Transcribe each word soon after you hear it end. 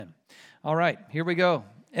All right, here we go.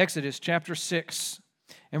 Exodus chapter 6.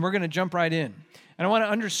 And we're going to jump right in. And I want to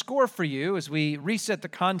underscore for you, as we reset the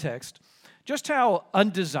context, just how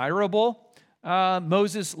undesirable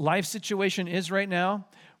Moses' life situation is right now.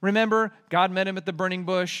 Remember, God met him at the burning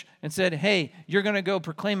bush and said, hey, you're going to go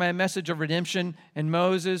proclaim my message of redemption. And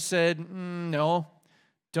Moses said, no,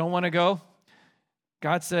 don't want to go.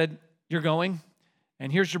 God said, you're going.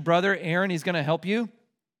 And here's your brother, Aaron. He's going to help you.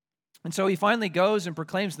 And so he finally goes and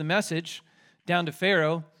proclaims the message down to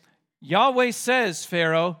Pharaoh. Yahweh says,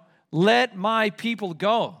 Pharaoh, let my people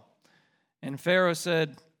go. And Pharaoh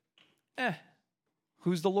said,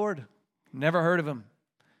 who's the Lord? Never heard of him.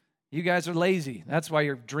 You guys are lazy. That's why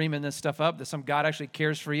you're dreaming this stuff up, that some God actually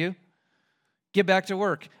cares for you. Get back to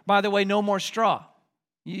work. By the way, no more straw.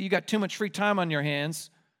 You got too much free time on your hands,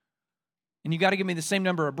 and you got to give me the same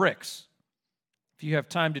number of bricks if you have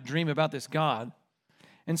time to dream about this God.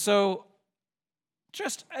 And so,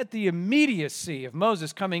 just at the immediacy of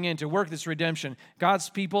Moses coming in to work this redemption,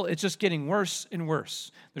 God's people, it's just getting worse and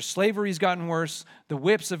worse. Their slavery's gotten worse. The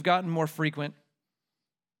whips have gotten more frequent.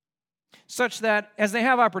 Such that as they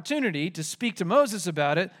have opportunity to speak to Moses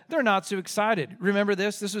about it, they're not so excited. Remember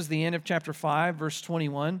this? This was the end of chapter 5, verse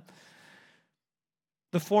 21.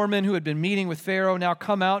 The foremen who had been meeting with Pharaoh now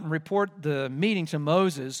come out and report the meeting to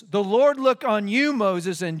Moses. The Lord look on you,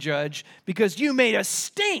 Moses, and judge, because you made a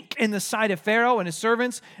stink in the sight of Pharaoh and his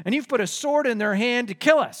servants, and you've put a sword in their hand to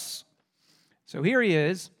kill us. So here he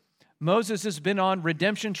is. Moses has been on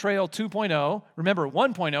Redemption Trail 2.0. Remember,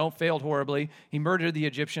 1.0 failed horribly. He murdered the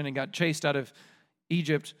Egyptian and got chased out of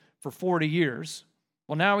Egypt for 40 years.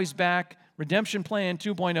 Well, now he's back, Redemption Plan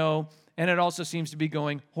 2.0, and it also seems to be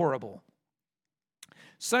going horrible.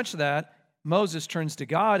 Such that Moses turns to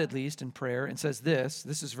God, at least in prayer, and says this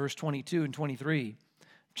is verse 22 and 23,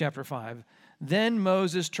 chapter 5. Then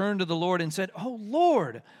Moses turned to the Lord and said, Oh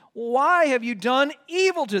Lord, why have you done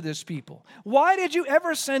evil to this people? Why did you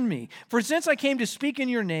ever send me? For since I came to speak in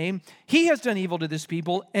your name, he has done evil to this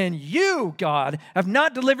people, and you, God, have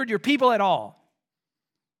not delivered your people at all.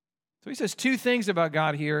 So he says two things about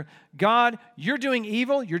God here. God, you're doing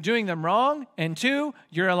evil, you're doing them wrong, and two,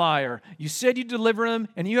 you're a liar. You said you'd deliver them,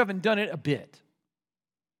 and you haven't done it a bit.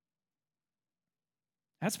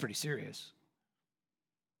 That's pretty serious.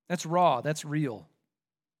 That's raw, that's real.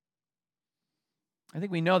 I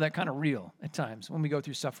think we know that kind of real at times when we go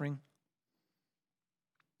through suffering.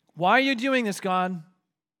 Why are you doing this, God?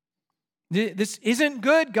 This isn't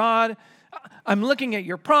good, God. I'm looking at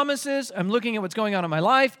your promises. I'm looking at what's going on in my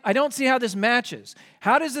life. I don't see how this matches.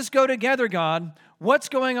 How does this go together, God? What's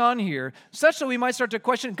going on here? Such that we might start to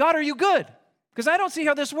question, God, are you good? Because I don't see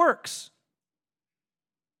how this works.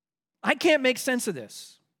 I can't make sense of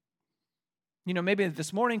this. You know, maybe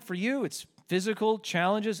this morning for you, it's physical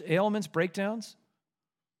challenges, ailments, breakdowns.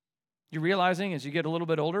 You're realizing as you get a little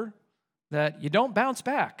bit older that you don't bounce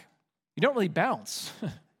back. You don't really bounce.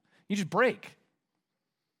 You just break.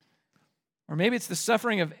 Or maybe it's the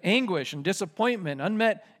suffering of anguish and disappointment,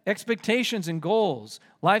 unmet expectations and goals.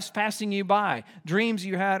 Life's passing you by. Dreams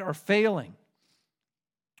you had are failing.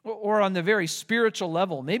 Or on the very spiritual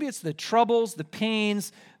level, maybe it's the troubles, the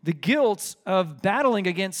pains, the guilt of battling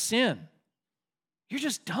against sin. You're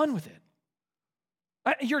just done with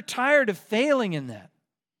it. You're tired of failing in that.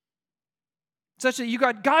 Such that you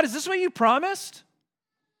got, God, is this what you promised?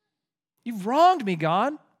 You've wronged me,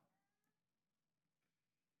 God.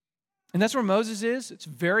 And that's where Moses is. It's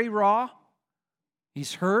very raw.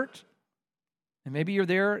 He's hurt. And maybe you're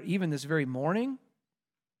there even this very morning.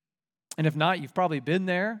 And if not, you've probably been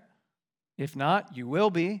there. If not, you will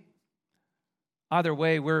be. Either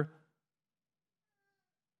way, we're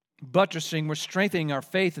buttressing, we're strengthening our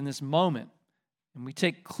faith in this moment. And we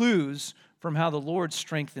take clues from how the Lord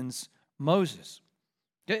strengthens Moses.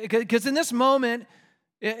 Because in this moment,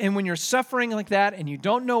 and when you're suffering like that and you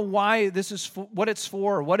don't know why this is what it's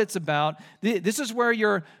for or what it's about, this is where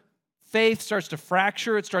your faith starts to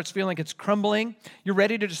fracture. It starts feeling like it's crumbling. You're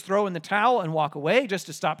ready to just throw in the towel and walk away just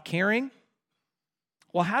to stop caring.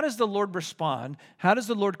 Well, how does the Lord respond? How does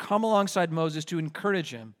the Lord come alongside Moses to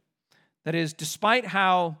encourage him? That is, despite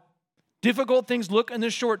how difficult things look in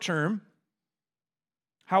the short term,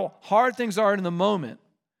 how hard things are in the moment,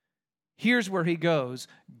 here's where he goes.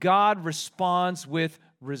 God responds with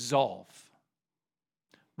resolve.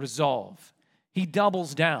 Resolve. He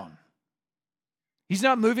doubles down. He's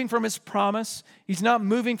not moving from his promise. He's not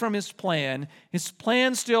moving from his plan. His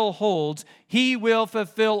plan still holds. He will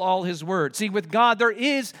fulfill all his words. See, with God,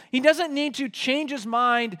 he doesn't need to change his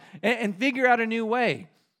mind and figure out a new way.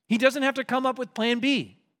 He doesn't have to come up with plan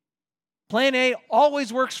B. Plan A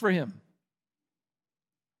always works for him.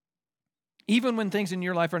 even when things in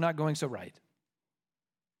your life are not going so right.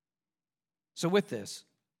 So with this,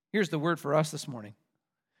 here's the word for us this morning.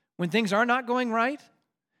 When things are not going right,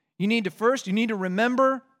 you need to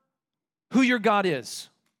remember who your God is.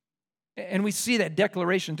 And we see that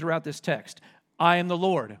declaration throughout this text. I am the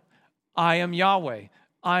Lord. I am Yahweh.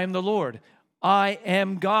 I am the Lord. I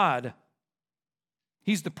am God.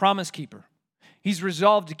 He's the promise keeper. He's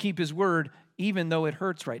resolved to keep his word even though it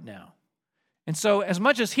hurts right now. And so as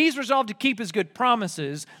much as he's resolved to keep his good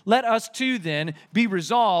promises, let us too then be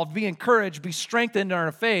resolved, be encouraged, be strengthened in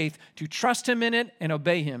our faith to trust him in it and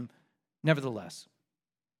obey him nevertheless.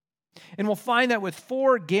 And we'll find that with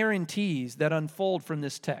 4 guarantees that unfold from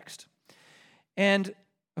this text. And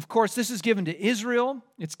of course, this is given to Israel.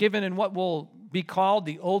 It's given in what will be called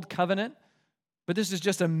the Old Covenant. But this is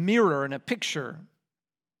just a mirror and a picture,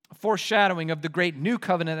 a foreshadowing of the great new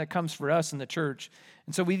covenant that comes for us in the church.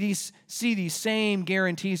 And so we see these same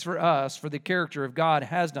guarantees for us, for the character of God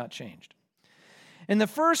has not changed. And the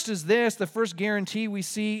first is this, the first guarantee we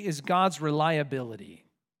see is God's reliability.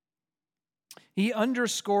 He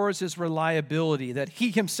underscores his reliability, that he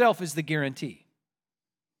himself is the guarantee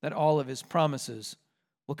that all of his promises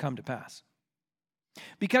will come to pass.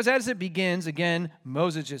 Because as it begins, again,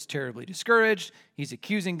 Moses is terribly discouraged. He's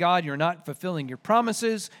accusing God, you're not fulfilling your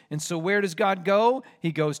promises. And so where does God go?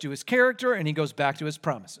 He goes to his character and he goes back to his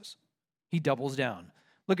promises. He doubles down.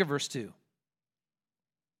 Look at verse 2.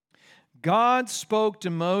 God spoke to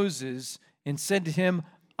Moses and said to him,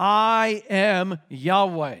 I am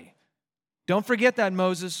Yahweh. Don't forget that,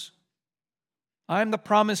 Moses. I am the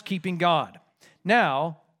promise-keeping God.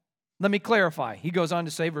 Now, let me clarify. He goes on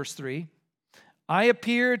to say, verse 3, I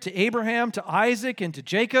appeared to Abraham, to Isaac, and to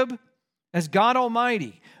Jacob as God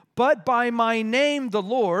Almighty, but by my name, the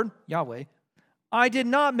Lord, Yahweh, I did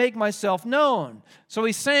not make myself known. So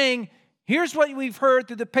he's saying, here's what we've heard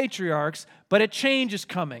through the patriarchs, but a change is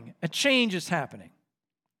coming. A change is happening.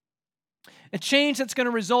 A change that's going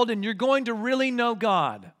to result in you're going to really know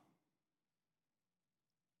God.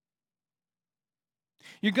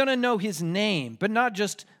 You're going to know his name, but not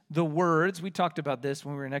just the words. We talked about this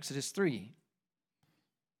when we were in Exodus 3.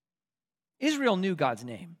 Israel knew God's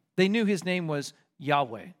name. They knew his name was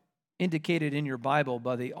Yahweh, indicated in your Bible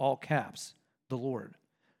by the all caps, the Lord.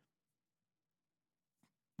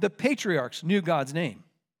 The patriarchs knew God's name.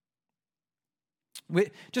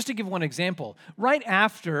 Just to give one example, right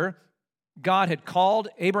after God had called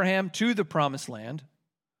Abraham to the promised land,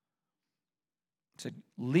 said,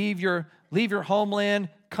 leave your homeland,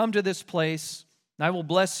 come to this place, and I will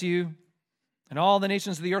bless you, and all the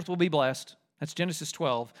nations of the earth will be blessed. That's Genesis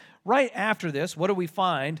 12. Right after this, what do we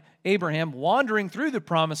find? Abraham wandering through the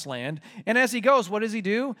promised land, and as he goes, what does he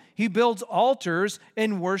do? He builds altars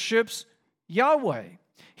and worships Yahweh.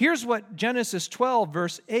 Here's what Genesis 12,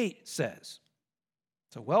 verse 8 says.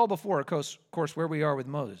 So well before, of course, where we are with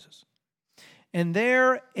Moses. And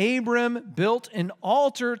there Abram built an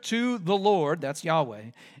altar to the Lord, that's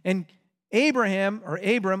Yahweh, and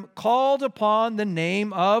Abram called upon the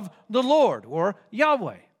name of the Lord, or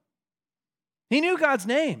Yahweh. He knew God's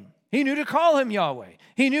name. He knew to call him Yahweh.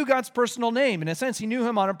 He knew God's personal name. In a sense, he knew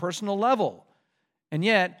him on a personal level. And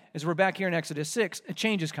yet, as we're back here in Exodus 6, a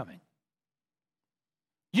change is coming.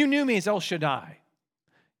 You knew me as El Shaddai.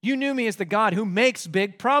 You knew me as the God who makes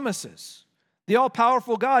big promises. The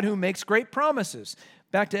all-powerful God who makes great promises.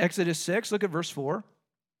 Back to Exodus 6, look at verse 4.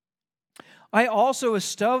 I also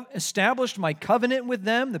established my covenant with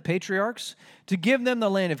them, the patriarchs, to give them the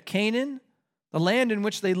land of Canaan, the land in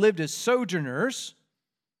which they lived as sojourners.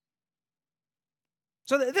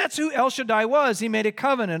 So that's who El Shaddai was. He made a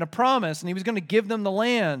covenant, a promise, and he was going to give them the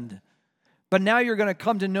land. But now you're going to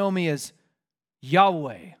come to know me as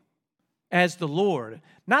Yahweh, as the Lord.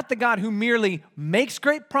 Not the God who merely makes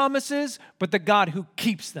great promises, but the God who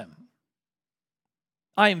keeps them.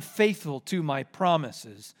 I am faithful to my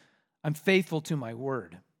promises. I'm faithful to my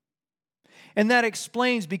word. And that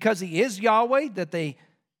explains, because he is Yahweh, that they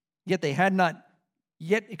had not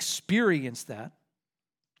yet experienced that.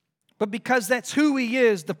 But because that's who he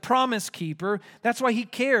is, the promise keeper, that's why he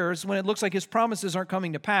cares when it looks like his promises aren't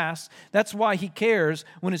coming to pass. That's why he cares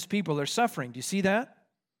when his people are suffering. Do you see that?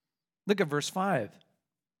 Look at verse 5.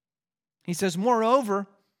 He says, moreover,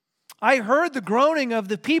 I heard the groaning of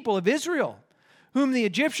the people of Israel, whom the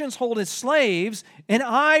Egyptians hold as slaves, and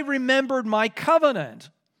I remembered my covenant.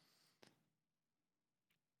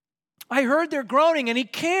 I heard their groaning, and he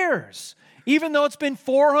cares, even though it's been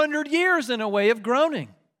 400 years in a way of groaning.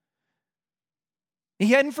 He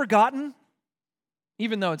hadn't forgotten,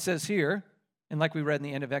 even though it says here, and like we read in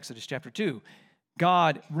the end of Exodus chapter 2,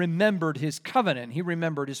 God remembered his covenant. He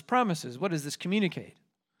remembered his promises. What does this communicate?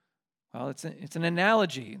 Well, it's an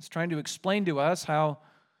analogy. It's trying to explain to us how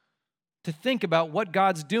to think about what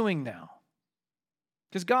God's doing now.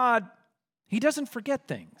 Because God, He doesn't forget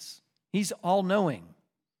things. He's all-knowing.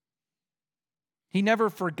 He never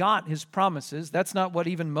forgot His promises. That's not what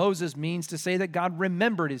even Moses means to say that God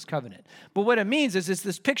remembered His covenant. But what it means is it's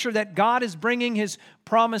this picture that God is bringing His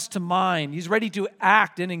promise to mind. He's ready to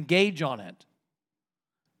act and engage on it.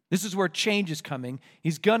 This is where change is coming.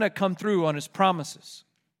 He's going to come through on His promises.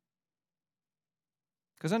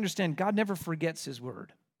 Because understand, God never forgets His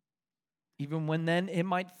word. Even when then it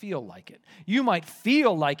might feel like it. You might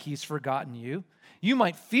feel like He's forgotten you. You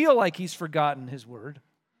might feel like He's forgotten His word.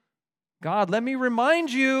 God, let me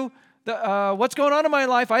remind you what's going on in my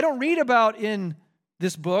life. I don't read about in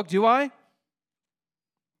this book, do I?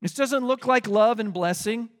 This doesn't look like love and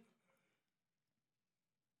blessing.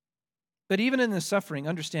 But even in the suffering,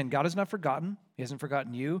 understand, God has not forgotten. He hasn't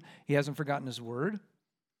forgotten you. He hasn't forgotten His word.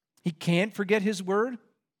 He can't forget His word.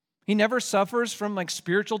 He never suffers from like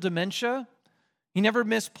spiritual dementia. He never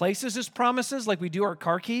misplaces His promises like we do our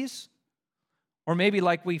car keys. Or maybe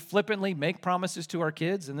like we flippantly make promises to our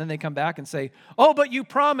kids and then they come back and say, oh, but you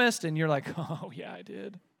promised. And you're like, oh, yeah, I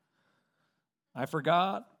did. I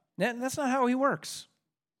forgot. That's not how He works.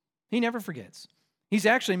 He never forgets. He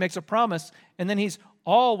actually makes a promise and then He's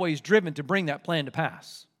always driven to bring that plan to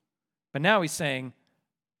pass. But now He's saying,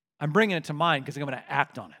 I'm bringing it to mind because I'm going to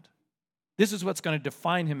act on it. This is what's going to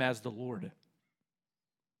define Him as the Lord.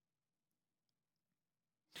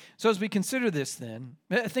 So as we consider this then,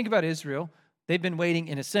 think about Israel. They've been waiting,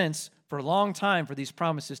 in a sense, for a long time for these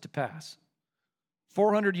promises to pass.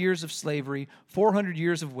 400 years of slavery, 400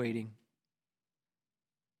 years of waiting.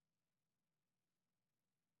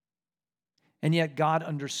 And yet God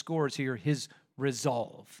underscores here His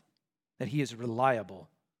resolve, that He is reliable.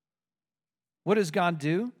 What does God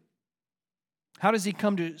do? How does He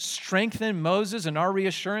come to strengthen Moses and our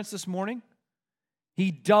reassurance this morning?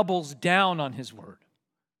 He doubles down on His word.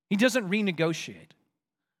 He doesn't renegotiate.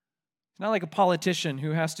 It's not like a politician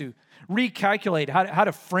who has to recalculate how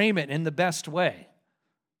to frame it in the best way.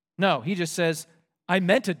 No, He just says, I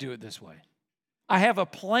meant to do it this way. I have a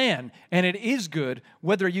plan, and it is good,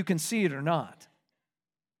 whether you can see it or not.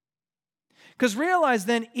 Because realize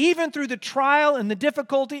then, even through the trial and the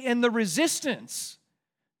difficulty and the resistance,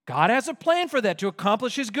 God has a plan for that to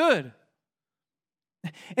accomplish His good.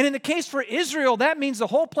 And in the case for Israel, that means the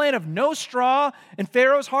whole plan of no straw and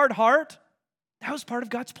Pharaoh's hard heart, that was part of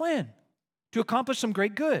God's plan to accomplish some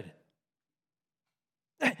great good.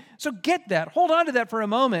 So get that. Hold on to that for a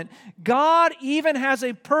moment. God even has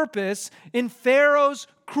a purpose in Pharaoh's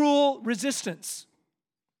cruel resistance.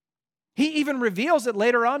 He even reveals it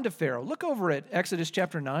later on to Pharaoh. Look over at Exodus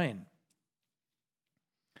chapter 9.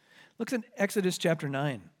 Look at Exodus chapter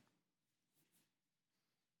 9.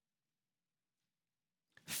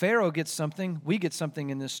 Pharaoh gets something. We get something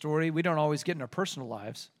in this story we don't always get in our personal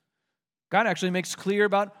lives. God actually makes clear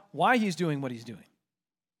about why He's doing what He's doing.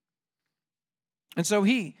 And so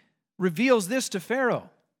He reveals this to Pharaoh.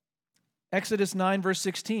 Exodus 9, verse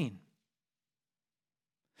 16.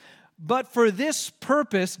 But for this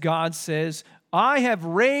purpose, God says, I have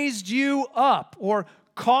raised you up, or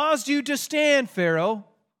caused you to stand, Pharaoh,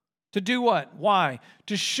 to do what? Why?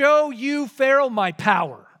 To show you, Pharaoh, my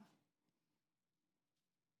power,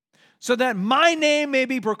 so that my name may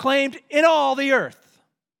be proclaimed in all the earth.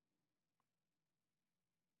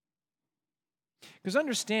 Because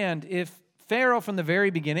understand, if Pharaoh from the very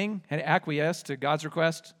beginning had acquiesced to God's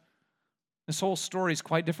request, this whole story is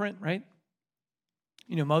quite different, right?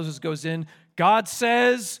 You know, Moses goes in, God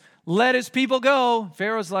says, let His people go.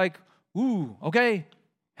 Pharaoh's like, ooh, okay,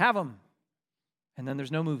 have them. And then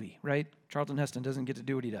there's no movie, right? Charlton Heston doesn't get to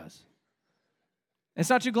do what he does. It's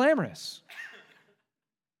not too glamorous.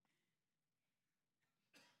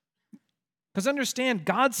 Because understand,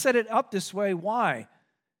 God set it up this way. Why?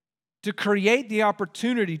 To create the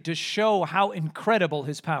opportunity to show how incredible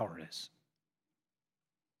His power is.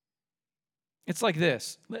 It's like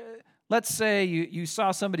this. Let's say you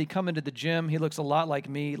saw somebody come into the gym. He looks a lot like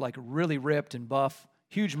me, like really ripped and buff,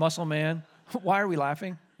 huge muscle man. Why are we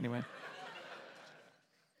laughing? Anyway.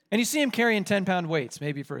 And you see him carrying 10-pound weights,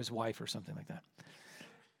 maybe for his wife or something like that.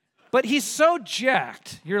 But he's so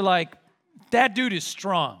jacked, you're like, that dude is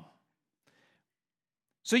strong.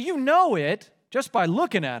 So you know it just by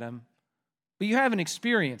looking at him, but you haven't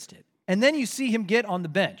experienced it. And then you see him get on the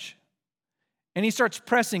bench, and he starts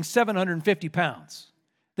pressing 750 pounds.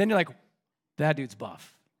 Then you're like, that dude's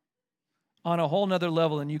buff. On a whole nother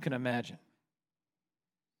level than you can imagine.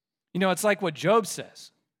 You know, it's like what Job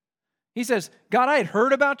says. He says, God, I had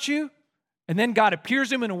heard about you, And then God appears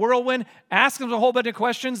to him in a whirlwind, asks him a whole bunch of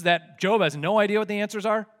questions that Job has no idea what the answers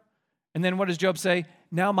are. And then what does Job say?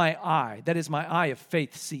 Now my eye, that is my eye of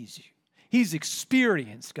faith, sees you. He's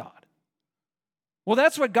experienced God. Well,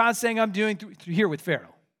 that's what God's saying I'm doing here with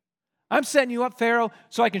Pharaoh. I'm setting you up, Pharaoh,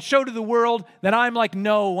 so I can show to the world that I'm like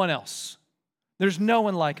no one else. There's no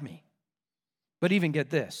one like me. But even get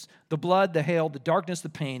this, the blood, the hail, the darkness, the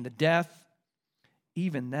pain, the death,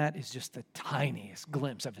 even that is just the tiniest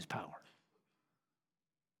glimpse of his power.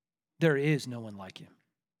 There is no one like him.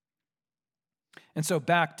 And so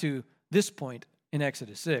back to this point in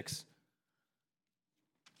Exodus 6,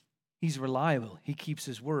 he's reliable. He keeps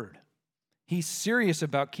his word. He's serious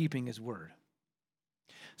about keeping his word.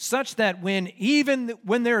 Such that even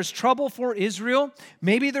when there is trouble for Israel,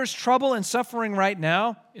 maybe there's trouble and suffering right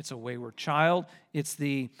now. It's a wayward child. It's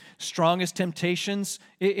the strongest temptations.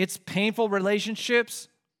 It's painful relationships.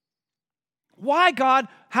 Why, God?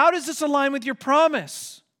 How does this align with your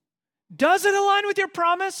promise? Does it align with your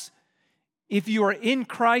promise? If you are in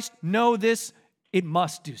Christ, know this, it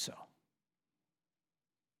must do so.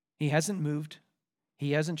 He hasn't moved.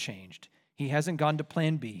 He hasn't changed. He hasn't gone to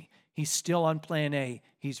plan B. He's still on plan A.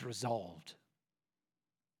 He's resolved.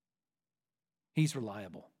 He's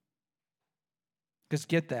reliable. Because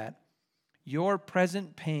get that, your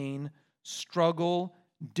present pain, struggle,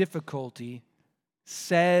 difficulty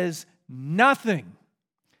says nothing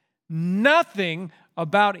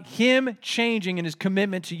about him changing in his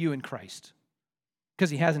commitment to you in Christ. Because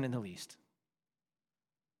he hasn't in the least.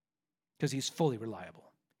 Because he's fully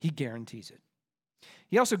reliable. He guarantees it.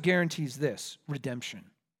 He also guarantees this, redemption.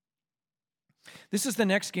 This is the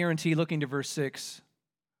next guarantee, looking to verse 6.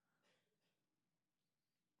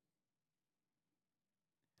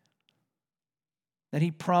 That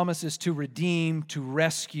he promises to redeem, to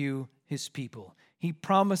rescue his people. He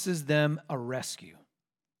promises them a rescue.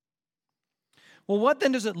 Well, what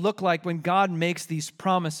then does it look like when God makes these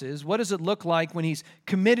promises? What does it look like when he's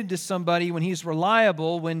committed to somebody, when he's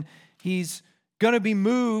reliable, when he's going to be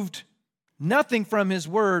moved nothing from his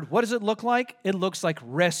word? What does it look like? It looks like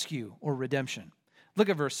rescue or redemption. Look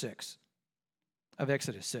at verse 6 of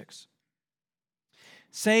Exodus 6.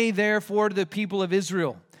 Say therefore to the people of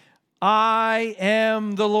Israel, I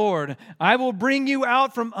am the Lord. I will bring you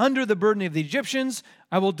out from under the burden of the Egyptians.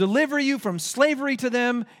 I will deliver you from slavery to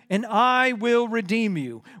them, and I will redeem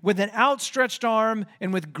you with an outstretched arm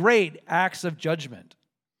and with great acts of judgment.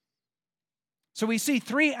 So we see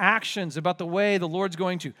three actions about the way the Lord's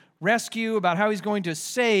going to rescue, about how he's going to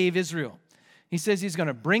save Israel. He says he's going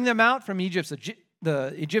to bring them out from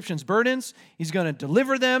the Egyptians' burdens. He's going to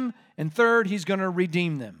deliver them. And third, he's going to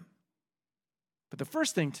redeem them. But the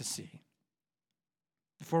first thing to see,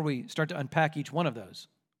 before we start to unpack each one of those,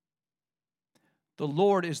 the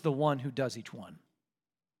Lord is the one who does each one.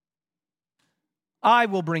 I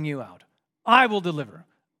will bring you out. I will deliver.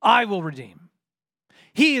 I will redeem.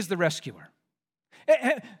 He is the rescuer.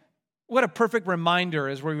 What a perfect reminder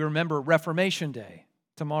as we remember Reformation Day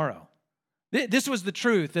tomorrow. This was the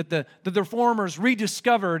truth that the reformers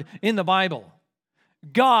rediscovered in the Bible.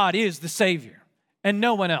 God is the Savior and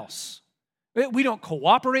no one else. We don't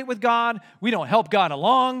cooperate with God. We don't help God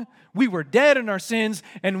along. We were dead in our sins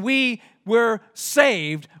and we were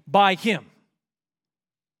saved by Him.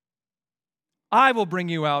 I will bring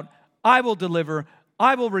you out. I will deliver.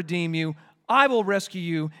 I will redeem you. I will rescue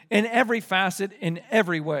you in every facet, in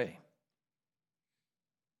every way.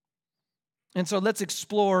 And so let's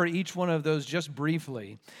explore each one of those just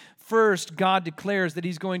briefly. First, God declares that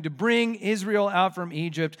He's going to bring Israel out from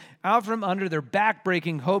Egypt, out from under their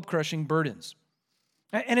back-breaking, hope-crushing burdens.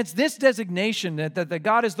 And it's this designation that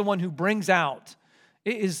God is the one who brings out.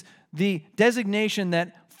 It is the designation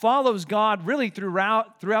that follows God really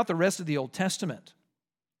throughout the rest of the Old Testament.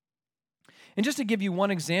 And just to give you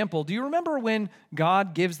one example, do you remember when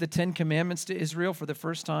God gives the 10 Commandments to Israel for the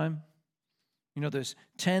first time? You know, those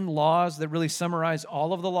 10 laws that really summarize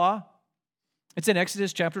all of the law? It's in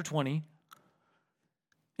Exodus chapter 20.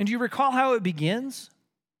 And do you recall how it begins?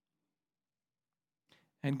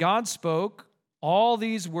 And God spoke all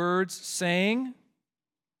these words, saying,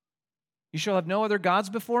 you shall have no other gods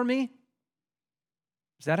before me.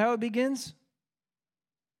 Is that how it begins?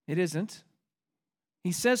 It isn't.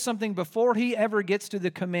 He says something before he ever gets to the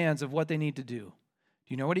commands of what they need to do. Do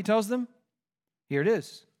you know what he tells them? Here it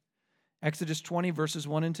is. Exodus 20, verses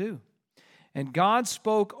 1 and 2. And God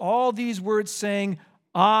spoke all these words, saying,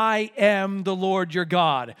 I am the Lord your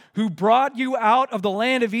God, who brought you out of the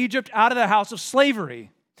land of Egypt, out of the house of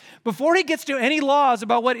slavery. Before he gets to any laws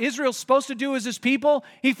about what Israel's supposed to do as his people,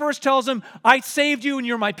 he first tells them, I saved you and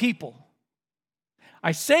you're my people.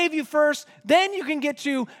 I save you first, then you can get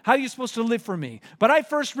to how you're supposed to live for me. But I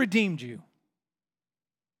first redeemed you.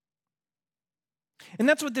 And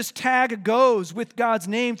that's what this tag goes with God's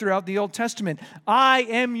name throughout the Old Testament. I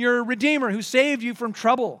am your Redeemer who saved you from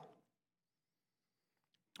trouble.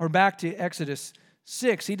 Or back to Exodus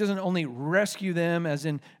 6, he doesn't only rescue them as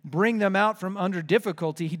in bring them out from under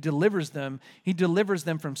difficulty, he delivers them. He delivers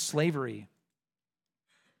them from slavery.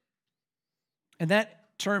 And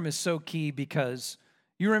that term is so key because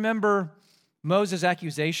you remember Moses'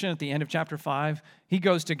 accusation at the end of chapter 5? He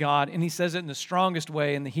goes to God and he says it in the strongest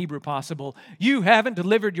way in the Hebrew possible. You haven't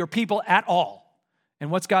delivered your people at all.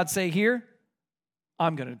 And what's God say here?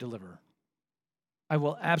 I'm going to deliver. I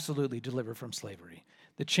will absolutely deliver from slavery.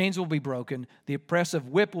 The chains will be broken. The oppressive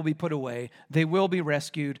whip will be put away. They will be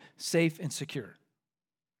rescued, safe and secure.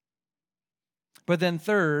 But then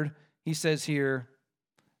third, he says here,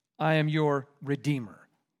 I am your Redeemer.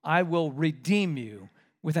 I will redeem you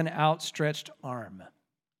with an outstretched arm.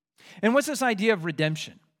 And what's this idea of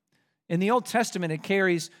redemption? In the Old Testament, it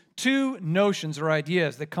carries two notions or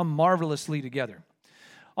ideas that come marvelously together.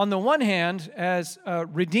 On the one hand, as a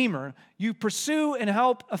redeemer, you pursue and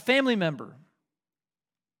help a family member.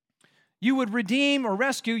 You would redeem or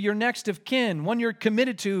rescue your next of kin, one you're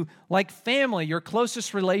committed to like family, your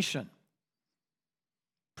closest relation.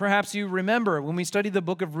 Perhaps you remember when we studied the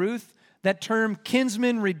book of Ruth, that term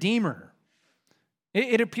kinsman redeemer.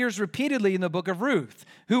 It appears repeatedly in the book of Ruth.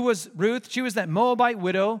 Who was Ruth? She was that Moabite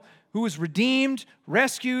widow who was redeemed,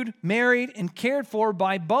 rescued, married, and cared for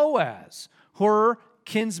by Boaz, her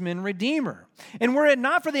kinsman redeemer. And were it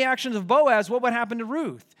not for the actions of Boaz, what would happen to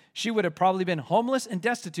Ruth? She would have probably been homeless and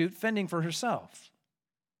destitute, fending for herself.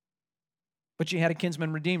 But she had a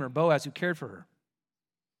kinsman redeemer, Boaz, who cared for her.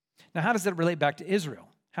 Now, how does that relate back to Israel?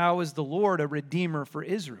 How is the Lord a redeemer for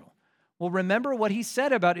Israel? Well, remember what he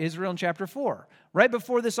said about Israel in chapter 4. Right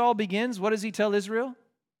before this all begins, what does he tell Israel?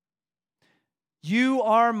 You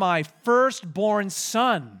are my firstborn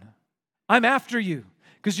son. I'm after you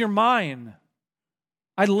because you're mine.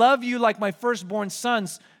 I love you like my firstborn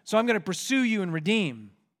sons, so I'm going to pursue you and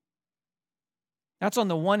redeem. That's on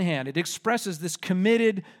the one hand. It expresses this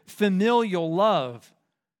committed familial love,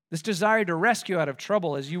 this desire to rescue out of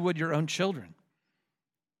trouble as you would your own children.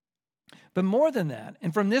 But more than that,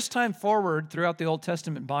 and from this time forward throughout the Old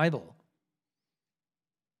Testament Bible,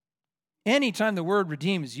 anytime the word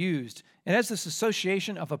redeem is used, it has this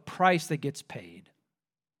association of a price that gets paid.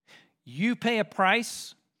 You pay a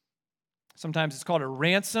price, sometimes it's called a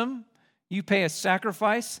ransom, you pay a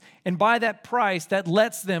sacrifice, and by that price, that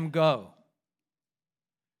lets them go.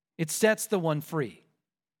 It sets the one free.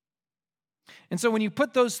 And so when you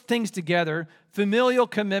put those things together, familial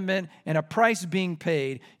commitment and a price being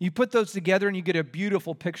paid, you put those together and you get a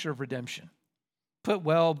beautiful picture of redemption. Put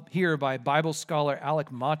well here by Bible scholar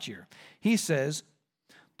Alec Motyer. He says,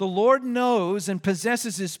 the Lord knows and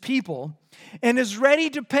possesses his people and is ready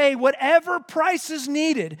to pay whatever price is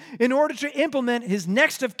needed in order to implement his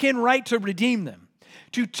next of kin right to redeem them,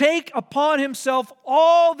 to take upon himself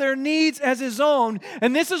all their needs as his own.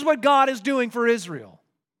 And this is what God is doing for Israel.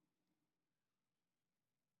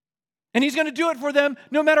 And he's going to do it for them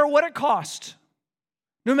no matter what it cost,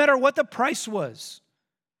 no matter what the price was,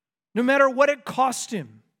 no matter what it cost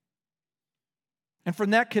him. And from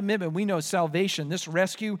that commitment, we know salvation, this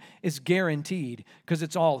rescue, is guaranteed because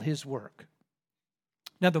it's all his work.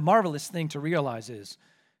 Now, the marvelous thing to realize is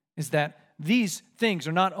that these things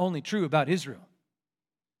are not only true about Israel,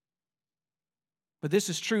 but this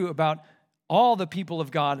is true about all the people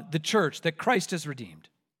of God, the church that Christ has redeemed.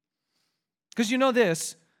 Because you know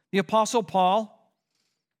this, the Apostle Paul,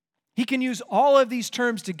 he can use all of these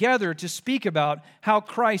terms together to speak about how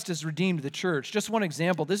Christ has redeemed the church. Just one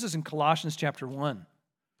example, this is in Colossians chapter 1. And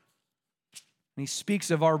he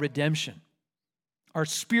speaks of our redemption, our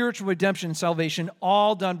spiritual redemption and salvation,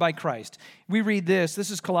 all done by Christ. We read this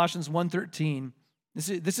is Colossians 1:13.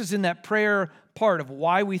 This is in that prayer part of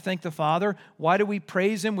why we thank the Father. Why do we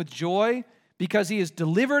praise him with joy? Because he has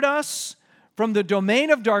delivered us from the domain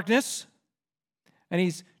of darkness, and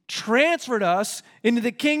he's transferred us into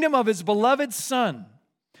the kingdom of his beloved Son.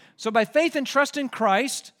 So by faith and trust in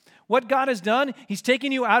Christ, what God has done, he's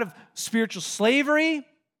taken you out of spiritual slavery,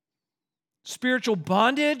 spiritual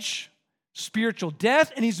bondage, spiritual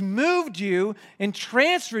death, and he's moved you and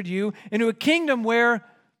transferred you into a kingdom where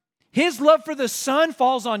his love for the Son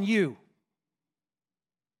falls on you.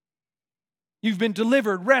 You've been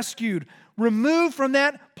delivered, rescued, removed from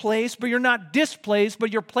that place, but you're not displaced,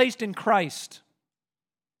 but you're placed in Christ.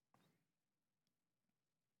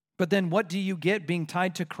 But then what do you get being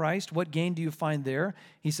tied to Christ? What gain do you find there?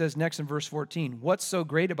 He says next in verse 14, what's so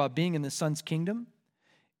great about being in the Son's kingdom?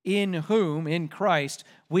 in whom, in Christ,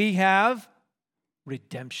 we have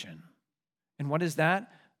redemption. And what is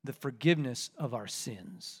that? The forgiveness of our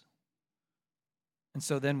sins. And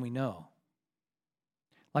so then we know,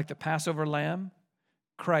 like the Passover lamb,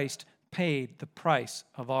 Christ paid the price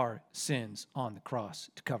of our sins on the cross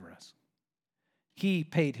to cover us. He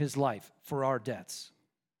paid his life for our debts.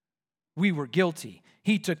 We were guilty.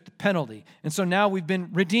 He took the penalty. And so now we've been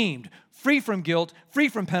redeemed, free from guilt, free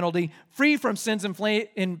from penalty, free from sin's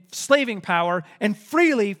enslaving power, and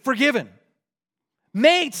freely forgiven.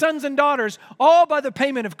 Made sons and daughters, all by the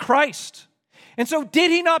payment of Christ. And so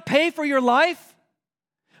did he not pay for your life?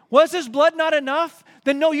 Was his blood not enough?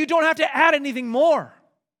 Then no, you don't have to add anything more.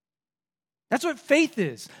 That's what faith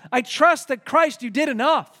is. I trust that Christ, you did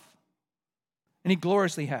enough. And he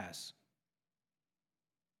gloriously has.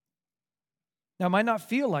 Now, it might not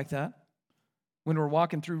feel like that when we're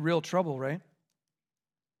walking through real trouble, right?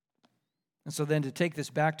 And so then to take this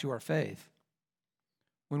back to our faith,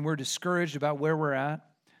 when we're discouraged about where we're at,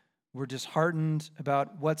 we're disheartened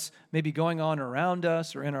about what's maybe going on around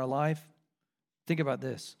us or in our life, think about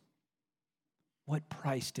this. What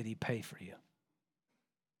price did he pay for you?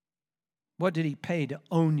 What did he pay to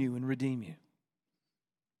own you and redeem you?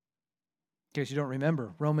 In case you don't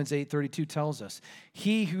remember, Romans 8:32 tells us,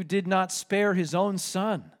 he who did not spare his own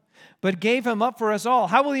son, but gave him up for us all,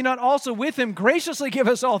 how will he not also with him graciously give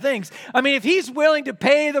us all things? I mean, if he's willing to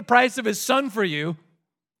pay the price of his son for you,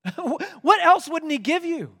 what else wouldn't he give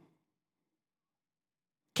you?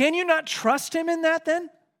 Can you not trust him in that then?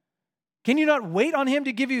 Can you not wait on him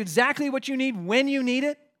to give you exactly what you need when you need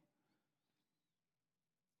it?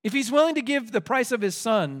 If he's willing to give the price of his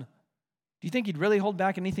son, do you think he'd really hold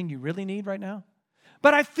back anything you really need right now?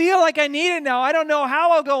 But I feel like I need it now. I don't know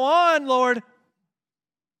how I'll go on, Lord.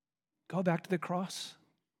 Go back to the cross.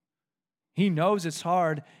 He knows it's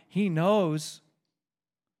hard. He knows.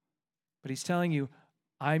 But he's telling you,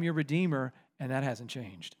 I'm your Redeemer, and that hasn't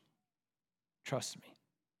changed. Trust me.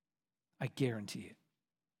 I guarantee it.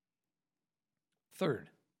 Third.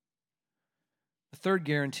 The third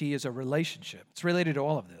guarantee is a relationship. It's related to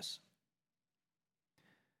all of this.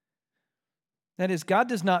 That is, God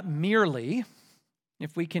does not merely,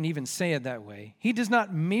 if we can even say it that way, he does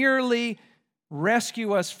not merely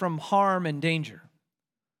rescue us from harm and danger,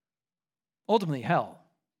 ultimately hell,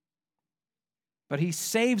 but he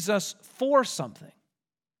saves us for something.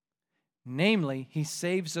 Namely, he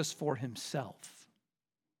saves us for himself.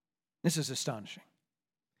 This is astonishing.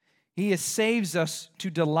 He saves us to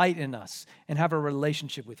delight in us and have a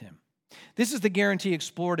relationship with him. This is the guarantee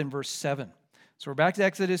explored in verse 7. So we're back to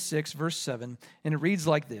Exodus 6, verse 7, and it reads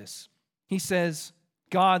like this. He says,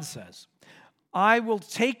 God says, I will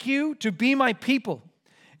take you to be my people,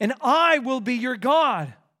 and I will be your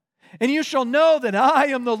God. And you shall know that I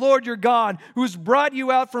am the Lord your God, who has brought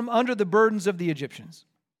you out from under the burdens of the Egyptians.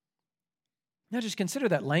 Now just consider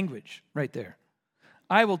that language right there.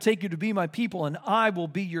 I will take you to be my people, and I will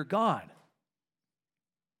be your God.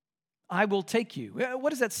 I will take you. What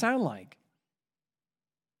does that sound like?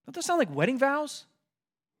 Don't those sound like wedding vows?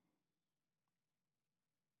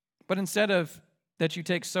 But instead of that you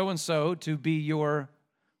take so-and-so to be your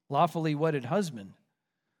lawfully wedded husband,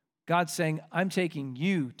 God's saying, I'm taking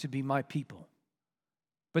you to be my people.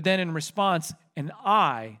 But then in response, and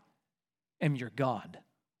I am your God.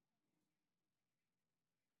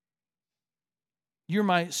 You're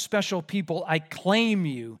my special people. I claim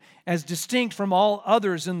you as distinct from all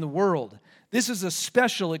others in the world. This is a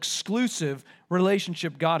special, exclusive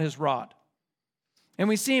relationship God has wrought. And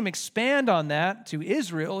we see him expand on that to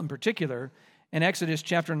Israel in particular in Exodus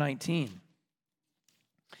chapter 19.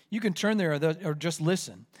 You can turn there or just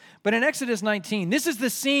listen. But in Exodus 19, this is the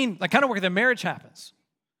scene, like kind of where the marriage happens.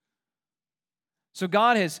 So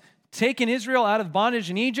God has taken Israel out of bondage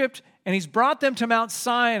in Egypt, and he's brought them to Mount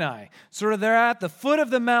Sinai. So they're at the foot of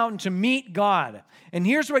the mountain to meet God. And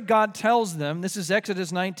here's what God tells them. This is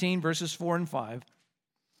Exodus 19, verses 4 and 5.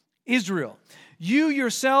 Israel, you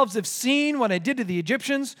yourselves have seen what I did to the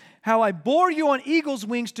Egyptians, how I bore you on eagle's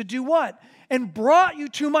wings to do what? And brought you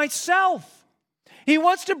to myself. He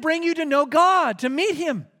wants to bring you to know God, to meet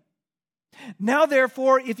him. Now,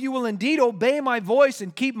 therefore, if you will indeed obey my voice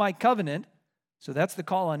and keep my covenant, so that's the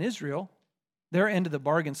call on Israel, their end of the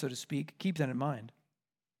bargain, so to speak. Keep that in mind.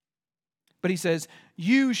 But he says,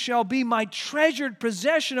 you shall be my treasured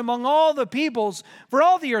possession among all the peoples, for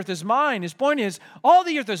all the earth is mine. His point is, all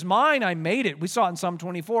the earth is mine, I made it. We saw it in Psalm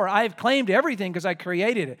 24. I have claimed everything because I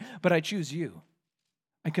created it, but I choose you.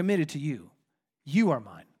 I committed to you. You are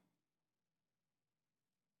mine.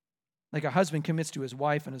 Like a husband commits to his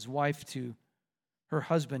wife and his wife to her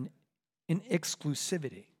husband in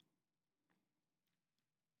exclusivity.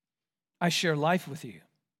 I share life with you.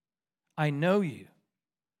 I know you.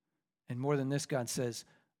 And more than this, God says,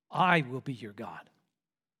 I will be your God.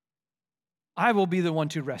 I will be the one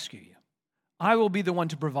to rescue you. I will be the one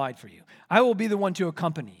to provide for you. I will be the one to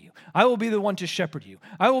accompany you. I will be the one to shepherd you.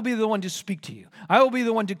 I will be the one to speak to you. I will be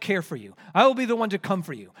the one to care for you. I will be the one to come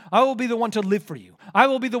for you. I will be the one to live for you. I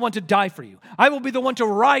will be the one to die for you. I will be the one to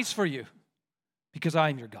rise for you because I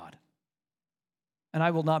am your God. And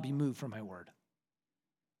I will not be moved from my word.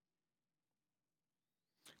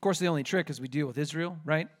 Of course, the only trick is we deal with Israel,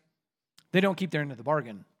 right? They don't keep their end of the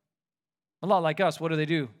bargain. A lot like us, what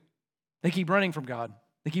do? They keep running from God.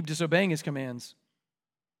 They keep disobeying his commands.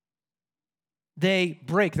 They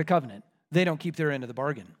break the covenant. They don't keep their end of the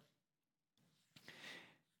bargain.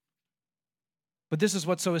 But this is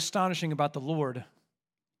what's so astonishing about the Lord.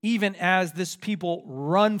 Even as this people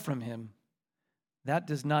run from him, that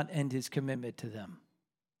does not end his commitment to them.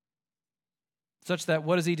 Such that,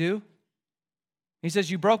 what does he do? He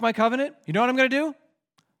says, you broke my covenant. You know what I'm going to do?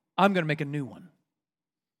 I'm going to make a new one.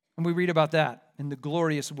 And we read about that in the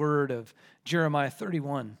glorious word of Jeremiah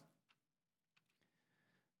 31.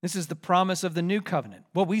 This is the promise of the new covenant.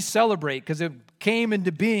 What we celebrate because it came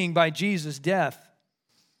into being by Jesus' death.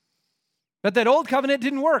 But that old covenant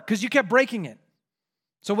didn't work because you kept breaking it.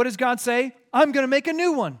 So what does God say? I'm going to make a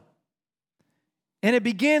new one. And it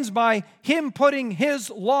begins by him putting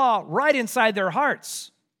his law right inside their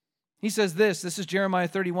hearts. He says this is Jeremiah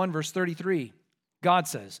 31, verse 33. God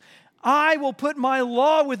says, I will put my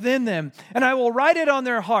law within them, and I will write it on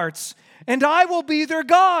their hearts, and I will be their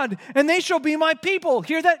God, and they shall be my people.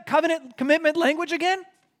 Hear that covenant commitment language again?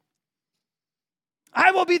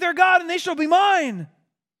 I will be their God, and they shall be mine.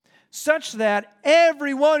 Such that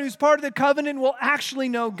everyone who's part of the covenant will actually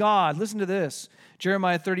know God. Listen to this,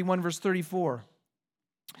 Jeremiah 31, verse 34.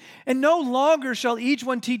 And no longer shall each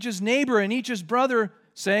one teach his neighbor and each his brother,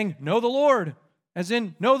 saying, know the Lord. As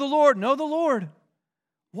in, know the Lord, know the Lord.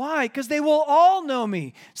 Why? Because they will all know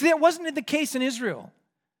me. See, that wasn't the case in Israel.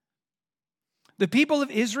 The people of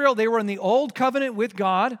Israel, they were in the old covenant with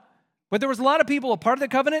God, but there was a lot of people, a part of the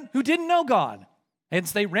covenant, who didn't know God.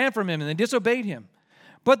 Hence, they ran from him and they disobeyed him.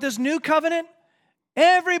 But this new covenant,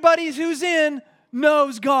 everybody who's in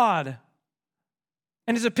knows God.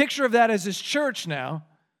 And as a picture of that as his church now,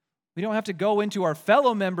 we don't have to go into our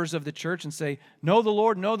fellow members of the church and say, know the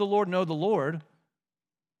Lord, know the Lord, know the Lord.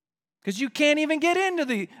 Because you can't even get into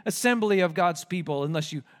the assembly of God's people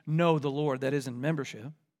unless you know the Lord, that is in membership.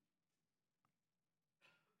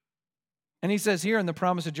 And he says here in the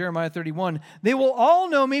promise of Jeremiah 31, they will all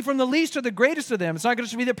know me from the least to the greatest of them. It's not going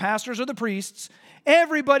to be the pastors or the priests.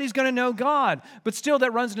 Everybody's going to know God. But still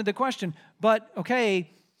that runs into the question, but okay,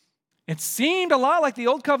 it seemed a lot like the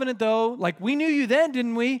old covenant though. Like we knew you then,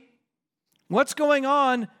 didn't we? What's going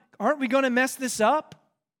on? Aren't we going to mess this up?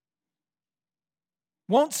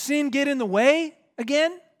 Won't sin get in the way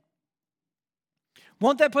again?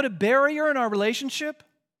 Won't that put a barrier in our relationship?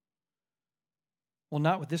 Well,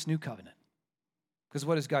 not with this new covenant. Because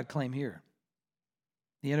what does God claim here?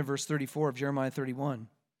 The end of verse 34 of Jeremiah 31.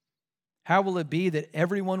 How will it be that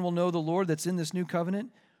everyone will know the Lord that's in this new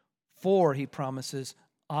covenant? For, he promises,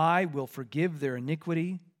 I will forgive their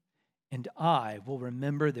iniquity and I will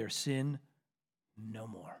remember their sin no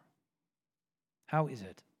more. How is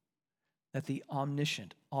it that the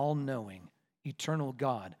omniscient, all-knowing, eternal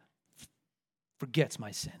God forgets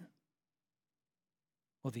my sin?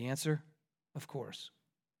 Well, the answer, of course,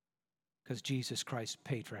 because Jesus Christ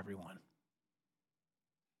paid for everyone.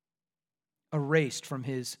 Erased from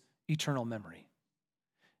his eternal memory.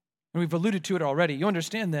 And we've alluded to it already. You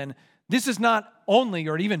understand then, this is not only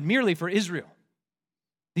or even merely for Israel.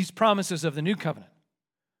 These promises of the new covenant.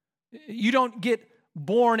 You don't get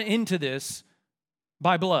born into this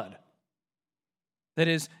by blood. That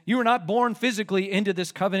is, you are not born physically into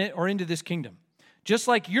this covenant or into this kingdom. Just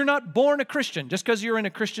like you're not born a Christian just because you're in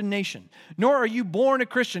a Christian nation. Nor are you born a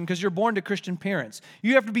Christian because you're born to Christian parents.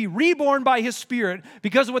 You have to be reborn by his Spirit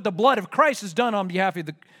because of what the blood of Christ has done on behalf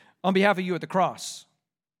of you at the cross.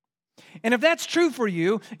 And if that's true for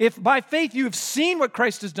you, if by faith you have seen what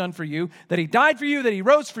Christ has done for you, that he died for you, that he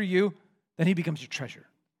rose for you, then he becomes your treasure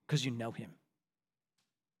because you know him.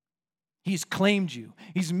 He's claimed you.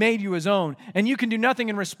 He's made you his own. And you can do nothing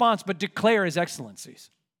in response but declare his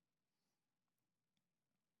excellencies.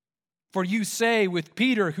 For you say with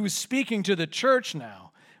Peter, who's speaking to the church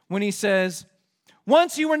now, when he says,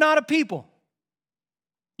 once you were not a people.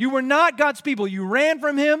 You were not God's people. You ran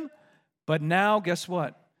from him. But now, guess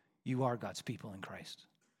what? You are God's people in Christ.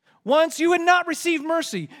 Once you had not received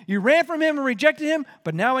mercy. You ran from him and rejected him.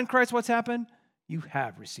 But now in Christ, what's happened? You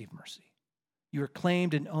have received mercy. You are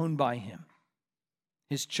claimed and owned by him.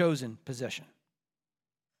 his chosen possession.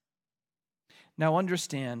 Now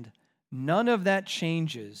understand, none of that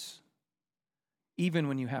changes even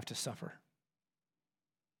when you have to suffer.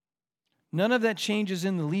 None of that changes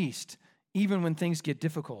in the least, even when things get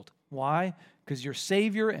difficult. Why? Because your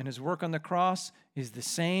Savior and his work on the cross is the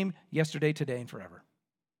same yesterday, today, and forever.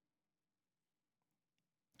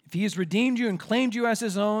 If he has redeemed you and claimed you as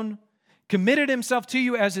his own, committed himself to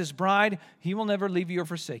you as his bride, he will never leave you or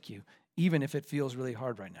forsake you, even if it feels really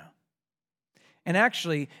hard right now. And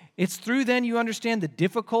actually, it's through then you understand the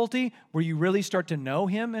difficulty where you really start to know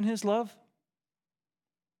him and his love.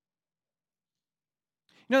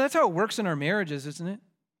 You know, that's how it works in our marriages, isn't it?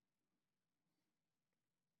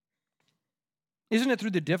 Isn't it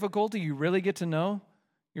through the difficulty you really get to know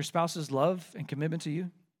your spouse's love and commitment to you?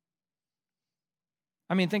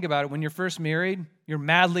 I mean, think about it. When you're first married, you're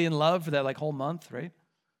madly in love for that whole month, right?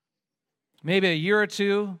 Maybe a year or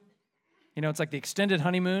two. You know, it's like the extended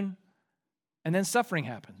honeymoon. And then suffering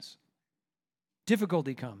happens.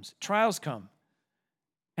 Difficulty comes. Trials come.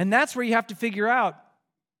 And that's where you have to figure out,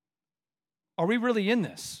 are we really in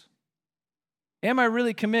this? Am I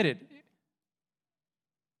really committed?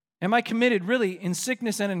 Am I committed really in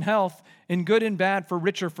sickness and in health, in good and bad, for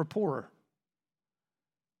richer, for poorer?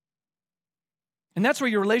 And that's where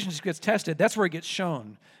your relationship gets tested. That's where it gets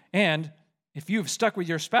shown. And if you've stuck with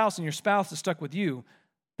your spouse and your spouse has stuck with you,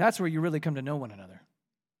 that's where you really come to know one another.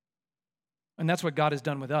 And that's what God has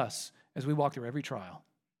done with us as we walk through every trial.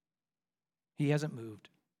 He hasn't moved.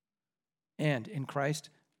 And in Christ,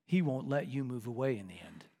 he won't let you move away in the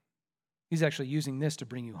end. He's actually using this to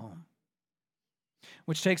bring you home.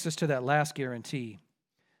 Which takes us to that last guarantee,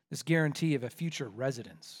 this guarantee of a future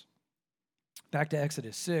residence. Back to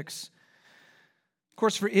Exodus 6. Of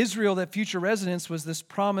course, for Israel, that future residence was this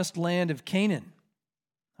promised land of Canaan,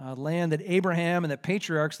 a land that Abraham and the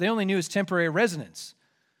patriarchs, they only knew as temporary residence.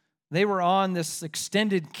 They were on this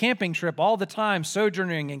extended camping trip all the time,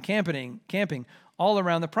 sojourning and camping all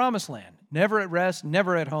around the promised land. Never at rest,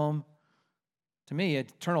 never at home. To me, an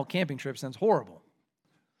eternal camping trip sounds horrible.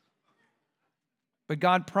 But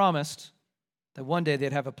God promised that one day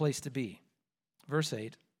they'd have a place to be. Verse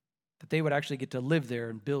 8, that they would actually get to live there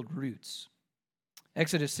and build roots.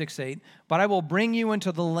 Exodus 6:8, but I will bring you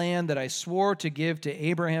into the land that I swore to give to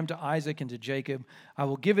Abraham, to Isaac, and to Jacob. I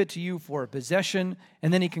will give it to you for a possession.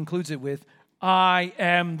 And then he concludes it with, I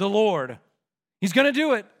am the Lord. He's going to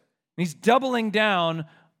do it. He's doubling down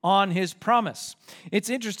on his promise. It's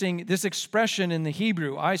interesting, this expression in the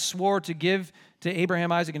Hebrew, I swore to give to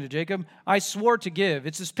Abraham, Isaac, and to Jacob. I swore to give.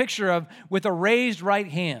 It's this picture of, with a raised right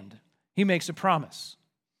hand, he makes a promise.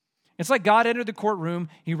 It's like God entered the courtroom,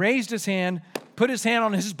 he raised his hand, put his hand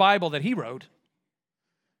on his Bible that he wrote,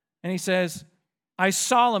 and he says, I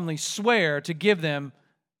solemnly swear to give them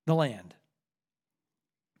the land.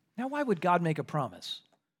 Now, why would God make a promise?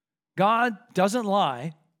 God doesn't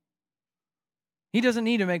lie. He doesn't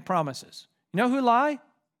need to make promises. You know who lie?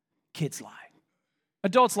 Kids lie.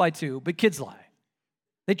 Adults lie too, but kids lie.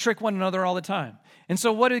 They trick one another all the time. And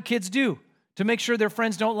so what do kids do to make sure their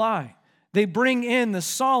friends don't lie? They bring in the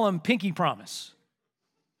solemn pinky promise.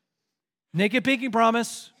 Naked pinky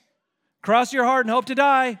promise. Cross your heart and hope to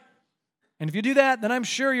die. And if you do that, then I'm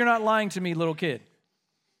sure you're not lying to me, little kid.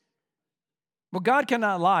 Well, God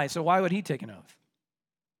cannot lie, so why would he take an oath?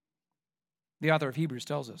 The author of Hebrews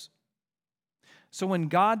tells us. So when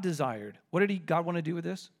God desired, what did God want to do with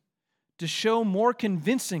this? To show more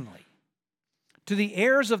convincingly to the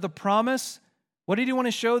heirs of the promise, what did he want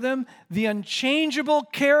to show them? The unchangeable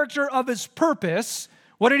character of his purpose.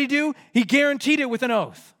 What did he do? He guaranteed it with an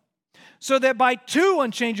oath. So that by two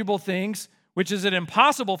unchangeable things, which is it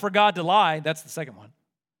impossible for God to lie, that's the second one.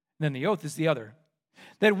 And then the oath is the other.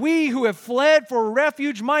 That we who have fled for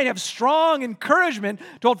refuge might have strong encouragement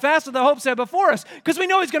to hold fast to the hope set before us, because we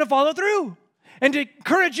know he's going to follow through. And to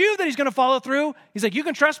encourage you that he's going to follow through, he's like, you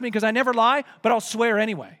can trust me because I never lie, but I'll swear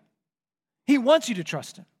anyway. He wants you to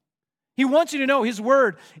trust him. He wants you to know his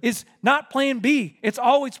word is not plan B. It's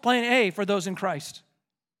always plan A for those in Christ.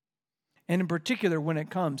 And in particular, when it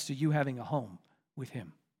comes to you having a home with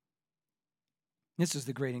him. This is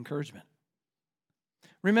the great encouragement.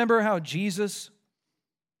 Remember how Jesus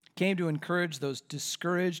came to encourage those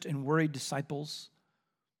discouraged and worried disciples?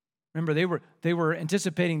 Remember, they were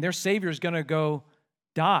anticipating their Savior is going to go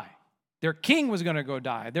die. Their king was going to go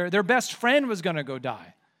die. Their best friend was going to go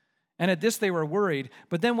die. And at this, they were worried.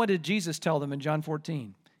 But then what did Jesus tell them in John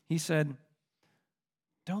 14? He said,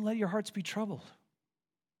 don't let your hearts be troubled.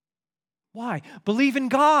 Why? Believe in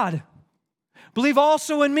God. Believe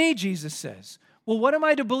also in me, Jesus says. Well, what am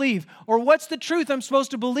I to believe? Or what's the truth I'm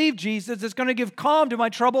supposed to believe, Jesus, that's going to give calm to my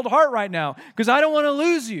troubled heart right now? Because I don't want to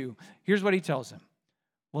lose you. Here's what he tells him.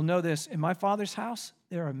 Well, know this, in my Father's house,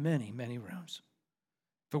 there are many, many rooms.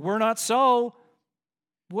 If it were not so,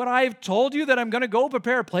 would I have told you that I'm going to go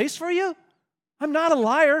prepare a place for you? I'm not a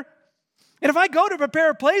liar. And if I go to prepare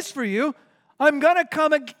a place for you, I'm going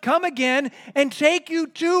to come again and take you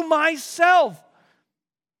to myself,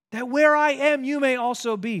 that where I am, you may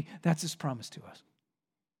also be. That's his promise to us,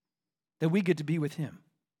 that we get to be with him,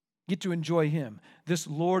 get to enjoy him, this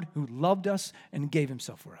Lord who loved us and gave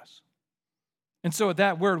himself for us. And so at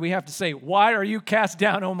that word, we have to say, why are you cast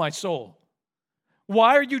down, O my soul?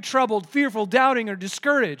 Why are you troubled, fearful, doubting, or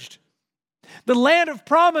discouraged? The land of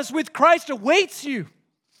promise with Christ awaits you.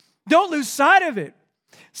 Don't lose sight of it.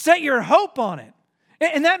 Set your hope on it.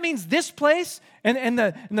 And that means this place and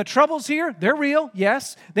the troubles here, they're real,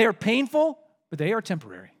 yes. They are painful, but they are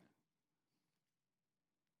temporary.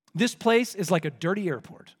 This place is like a dirty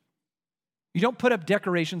airport. You don't put up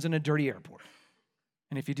decorations in a dirty airport.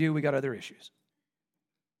 And if you do, we got other issues.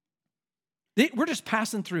 We're just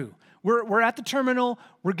passing through. We're at the terminal.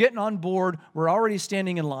 We're getting on board. We're already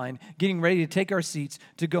standing in line, getting ready to take our seats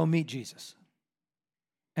to go meet Jesus.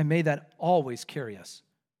 And may that always carry us,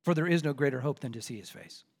 for there is no greater hope than to see his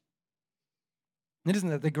face. And isn't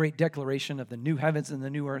that the great declaration of the new heavens and the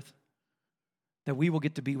new earth? That we will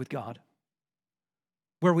get to be with God,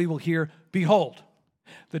 where we will hear, behold,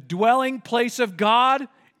 the dwelling place of God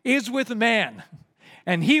is with man.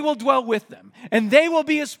 And he will dwell with them, and they will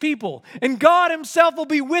be his people, and God himself will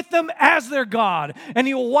be with them as their God, and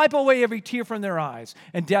he will wipe away every tear from their eyes,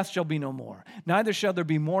 and death shall be no more. Neither shall there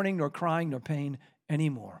be mourning, nor crying, nor pain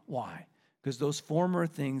anymore. Why? Because those former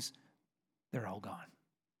things, they're all gone.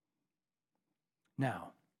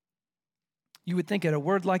 Now, you would think at a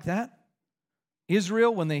word like that,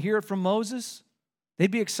 Israel, when they hear it from Moses, they'd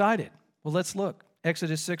be excited. Well, let's look.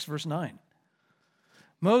 Exodus 6, verse 9.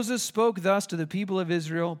 Moses spoke thus to the people of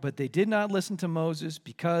Israel, but they did not listen to Moses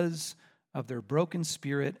because of their broken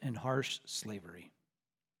spirit and harsh slavery.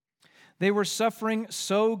 They were suffering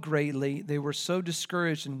so greatly, they were so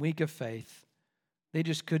discouraged and weak of faith, they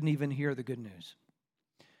just couldn't even hear the good news.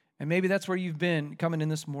 And maybe that's where you've been coming in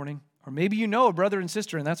this morning, or maybe you know a brother and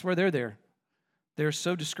sister, and that's where they're there. They're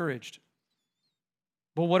so discouraged.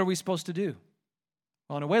 Well, what are we supposed to do?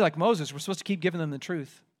 Well, in a way like Moses, we're supposed to keep giving them the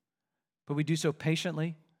truth. But we do so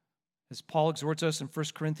patiently, as Paul exhorts us in 1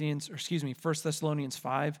 Thessalonians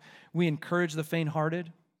 5. We encourage the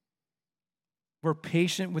faint-hearted. We're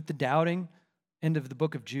patient with the doubting. End of the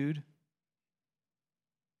book of Jude.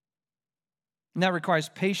 And that requires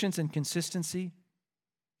patience and consistency.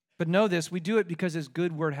 But know this, we do it because his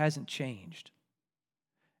good word hasn't changed.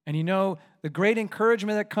 And you know, the great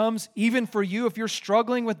encouragement that comes even for you if you're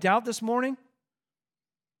struggling with doubt this morning.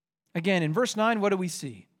 Again, in verse 9, what do we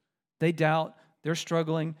see? They doubt, they're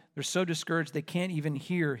struggling, they're so discouraged they can't even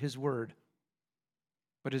hear his word.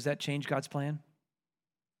 But does that change God's plan?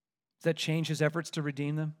 Does that change his efforts to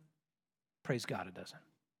redeem them? Praise God, it doesn't.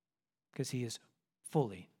 Because he is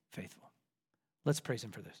fully faithful. Let's praise him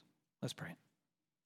for this. Let's pray.